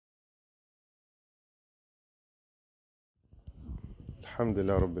الحمد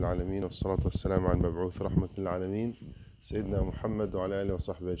لله رب العالمين والصلاة والسلام على المبعوث رحمة للعالمين سيدنا محمد وعلى آله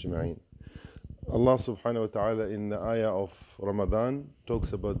وصحبه أجمعين. Allah subhanahu wa ta'ala in the ayah of Ramadan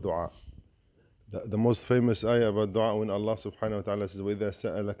talks about dua. The most famous ayah about dua when Allah subhanahu wa ta'ala says, وَإِذَا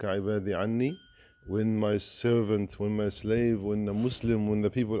سَأَلَكَ عِبَادِي عَنِّي, when my servant, when my slave, when the Muslim, when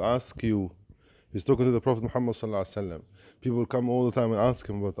the people ask you, he's talking to the Prophet Muhammad sallallahu alaihi wasallam. People come all the time and ask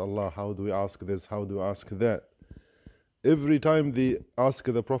him about Allah, how do we ask this, how do we ask that? Every time they ask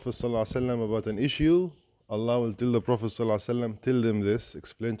the Prophet ﷺ about an issue, Allah will tell the Prophet ﷺ, tell them this,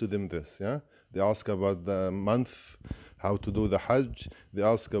 explain to them this. Yeah, they ask about the month, how to do the Hajj. They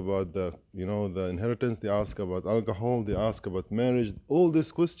ask about the inheritance. They ask about alcohol. They ask about marriage. All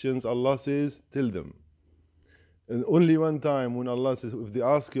these questions, Allah says, tell them. And only one time when Allah says, if they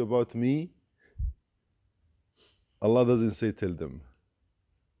ask you about me, Allah doesn't say tell them.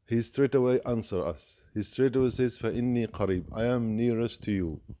 He straight away answers us. He straight away says, فَإِنِّي قَرِيب, I am nearest to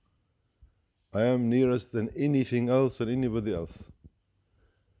you. I am nearest than anything else and anybody else.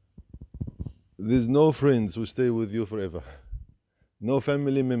 There's no friends who stay with you forever. No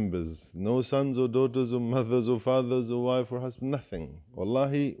family members. No sons or daughters or mothers or fathers or wife or husband. Nothing.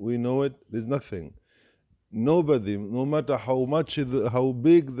 Wallahi, we know it. There's nothing. Nobody, no matter how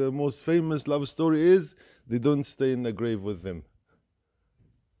big the most famous love story is, they don't stay in the grave with them.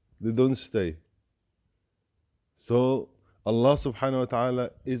 They don't stay. So Allah subhanahu wa ta'ala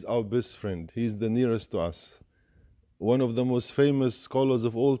is our best friend. He is the nearest to us. One of the most famous scholars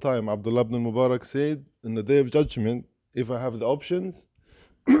of all time, Abdullah ibn Mubarak, said, in the day of judgment, if I have the options,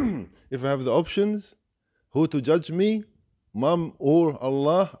 who to judge me, Mom or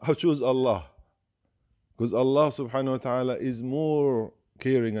Allah, I choose Allah. Because Allah subhanahu wa ta'ala is more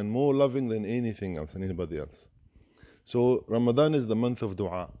caring and more loving than anything else and anybody else. So Ramadan is the month of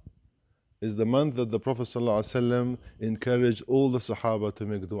dua. Is the month that the Prophet ﷺ encouraged all the Sahaba to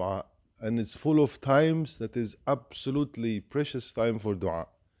make dua. And it's full of times that is absolutely precious time for dua.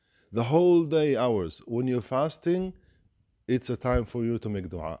 The whole day hours, when you're fasting, it's a time for you to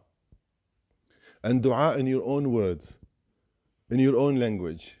make dua. And dua in your own words, in your own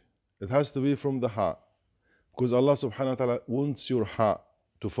language. It has to be from the heart. Because Allah subhanahu wa ta'ala wants your heart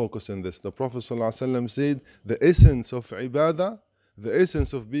to focus on this. The Prophet ﷺ said, the essence of ibadah, the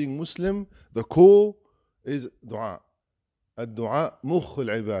essence of being Muslim, the core is dua. Ad-dua mukhul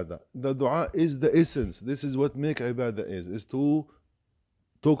ibadah. The dua is the essence. This is what make ibadah is to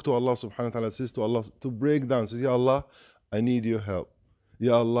talk to Allah subhanahu wa ta'ala, says to Allah, to break down, says, Ya Allah, I need your help.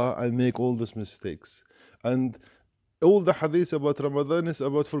 Ya Allah, I make all these mistakes. And all the hadith about Ramadan is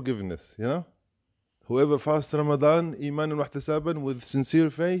about forgiveness, you know. Whoever fasts Ramadan, iman and ihtisaban, with sincere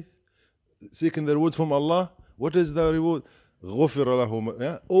faith, seeking the reward from Allah, what is the reward? غُفِرَ لَهُ,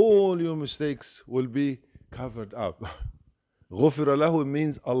 yeah? All your mistakes will be covered up. غُفِرَ لَهُ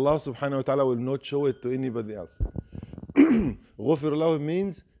means Allah subhanahu wa ta'ala will not show it to anybody else. غُفِرَ لَهُ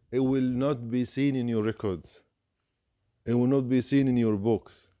means it will not be seen in your records. It will not be seen in your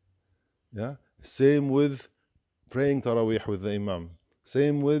books. Yeah? Same with praying Taraweeh with the Imam.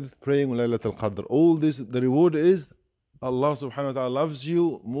 Same with praying Laylat al-Qadr. All this, the reward is Allah subhanahu wa ta'ala loves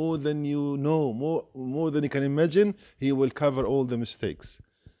you more than you know, more than you can imagine. He will cover all the mistakes.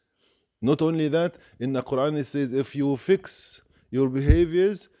 Not only that, in the Quran it says, if you fix your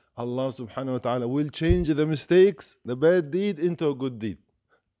behaviors, Allah subhanahu wa ta'ala will change the mistakes, the bad deed, into a good deed.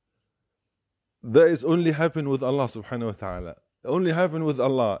 That is only happen with Allah subhanahu wa ta'ala. Only happen with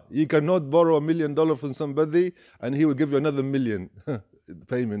Allah. You cannot borrow $1 million from somebody and he will give you another $1 million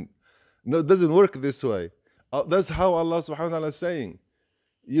payment. No, it doesn't work this way. That's how Allah subhanahu wa ta'ala is saying.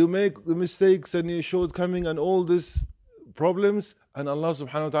 You make the mistakes and your shortcoming and all these problems, and Allah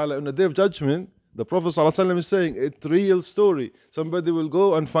subhanahu wa ta'ala on the day of judgment, the Prophet ﷺ is saying, it's a real story. Somebody will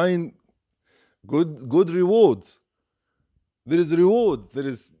go and find good rewards. There is reward, there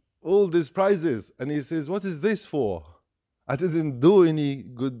is all these prizes. And he says, what is this for? I didn't do any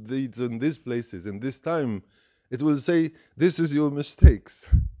good deeds in these places, in this time. It will say, this is your mistakes.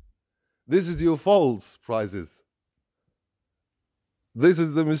 This is your false prizes. This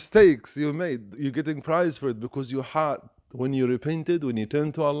is the mistakes you made. You're getting prize for it because your heart, when you repented, when you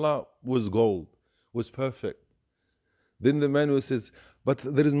turned to Allah, was gold, was perfect. Then the man who says, but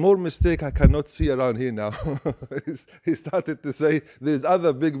there is more mistake I cannot see around here now. He started to say, there's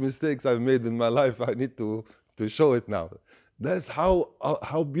other big mistakes I've made in my life. I need to show it now. That's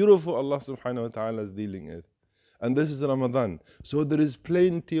how beautiful Allah subhanahu wa ta'ala is dealing with. And this is Ramadan. So there is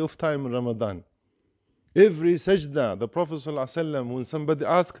plenty of time in Ramadan. Every sajda, the Prophet ﷺ, when somebody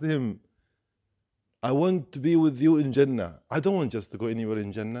asked him, I want to be with you in Jannah. I don't want just to go anywhere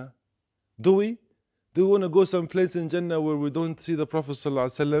in Jannah. Do we? Do you want to go someplace in Jannah where we don't see the Prophet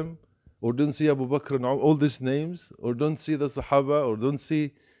ﷺ, or don't see Abu Bakr and all these names, or don't see the Sahaba, or don't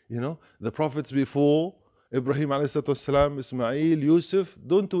see, the prophets before, Ibrahim ﷺ, Ismail, Yusuf?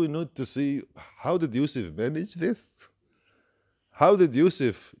 Don't we need to see how did Yusuf manage this? How did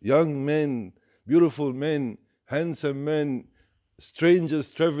Yusuf, young men, beautiful men, handsome men,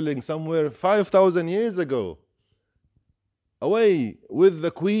 strangers traveling somewhere 5,000 years ago, away with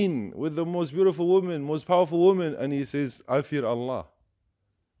the queen, with the most beautiful woman, most powerful woman, and he says, I fear Allah.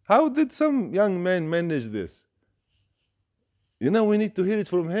 How did some young man manage this? We need to hear it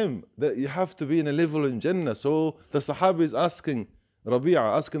from him, that you have to be in a level in Jannah. So the Sahabi is asking,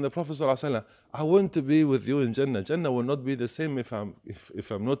 Rabi'a, asking the Prophet ﷺ, I want to be with you in Jannah. Jannah will not be the same if I'm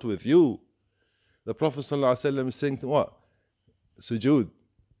not with you. The Prophet ﷺ is saying, what? Sujood.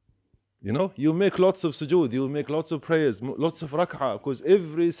 You make lots of sujood, you make lots of prayers, lots of rak'ah, because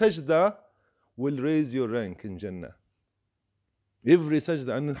every sajda will raise your rank in Jannah. Every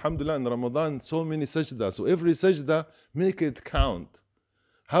sajda, and alhamdulillah in Ramadan, so many sajda. So every sajda, make it count.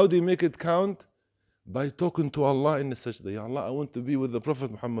 How do you make it count? By talking to Allah in the sajda. Ya Allah, I want to be with the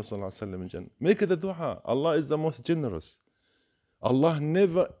Prophet Muhammad in Jannah. Make it a dua. Allah is the most generous. Allah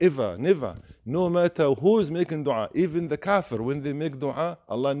never, ever, never, no matter who is making dua, even the kafir, when they make dua,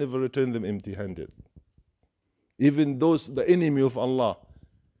 Allah never return them empty-handed. Even those, the enemy of Allah,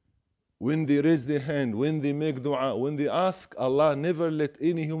 when they raise their hand, when they make dua, when they ask, Allah never let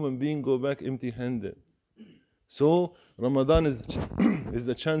any human being go back empty-handed. So Ramadan is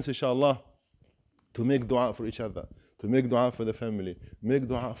the chance, inshallah, to make dua for each other, to make dua for the family, make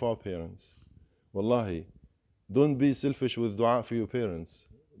dua for our parents. Wallahi. Don't be selfish with dua for your parents.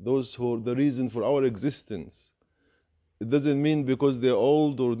 Those who are the reason for our existence. It doesn't mean because they're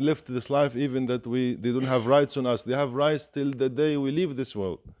old or left this life even that they don't have rights on us. They have rights till the day we leave this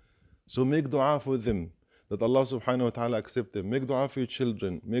world. So make dua for them, that Allah subhanahu wa ta'ala accept them. Make dua for your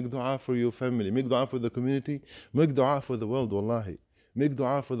children. Make dua for your family. Make dua for the community. Make dua for the world, wallahi. Make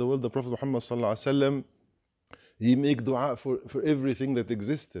dua for the world. The Prophet Muhammad sallallahu alaihi wasallam, he make dua for everything that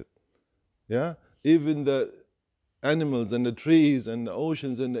existed. Yeah? Even the animals and the trees and the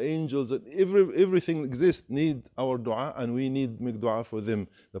oceans and the angels and everything exists need our dua, and we need to make dua for them.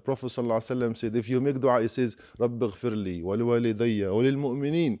 The Prophet ﷺ said, if you make dua, he says, رَبِّ اغْفِرْ لِي وَلِوَالِدَيَّ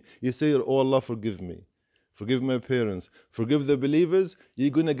وَلِلْمُؤْمِنِينَ. You say, oh Allah, forgive me. Forgive my parents. Forgive the believers. You're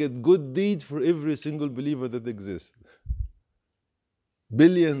going to get good deed for every single believer that exists.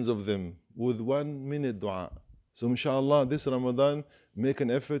 Billions of them with 1 minute dua. So inshallah, this Ramadan, make an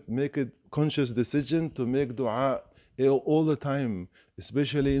effort, make a conscious decision to make dua all the time,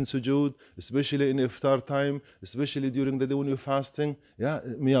 especially in sujood, especially in iftar time, especially during the day when you're fasting. Yeah,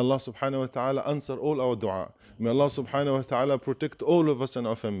 may Allah subhanahu wa ta'ala answer all our dua. May Allah subhanahu wa ta'ala protect all of us and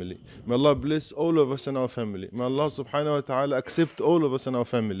our family. May Allah bless all of us and our family. May Allah subhanahu wa ta'ala accept all of us and our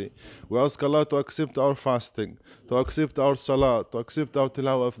family. We ask Allah to accept our fasting, to accept our salah, to accept our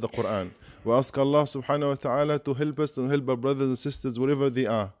tilawah of the Quran. We ask Allah subhanahu wa ta'ala to help us and help our brothers and sisters wherever they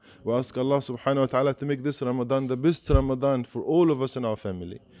are. We ask Allah subhanahu wa ta'ala to make this Ramadan the best Ramadan for all of us and our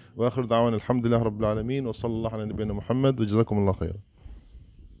family. Wa akhir da'wan alhamdulillah rabbil alameen wa sallallahu ala nabiyyina Muhammad wa jazakum Allah khair.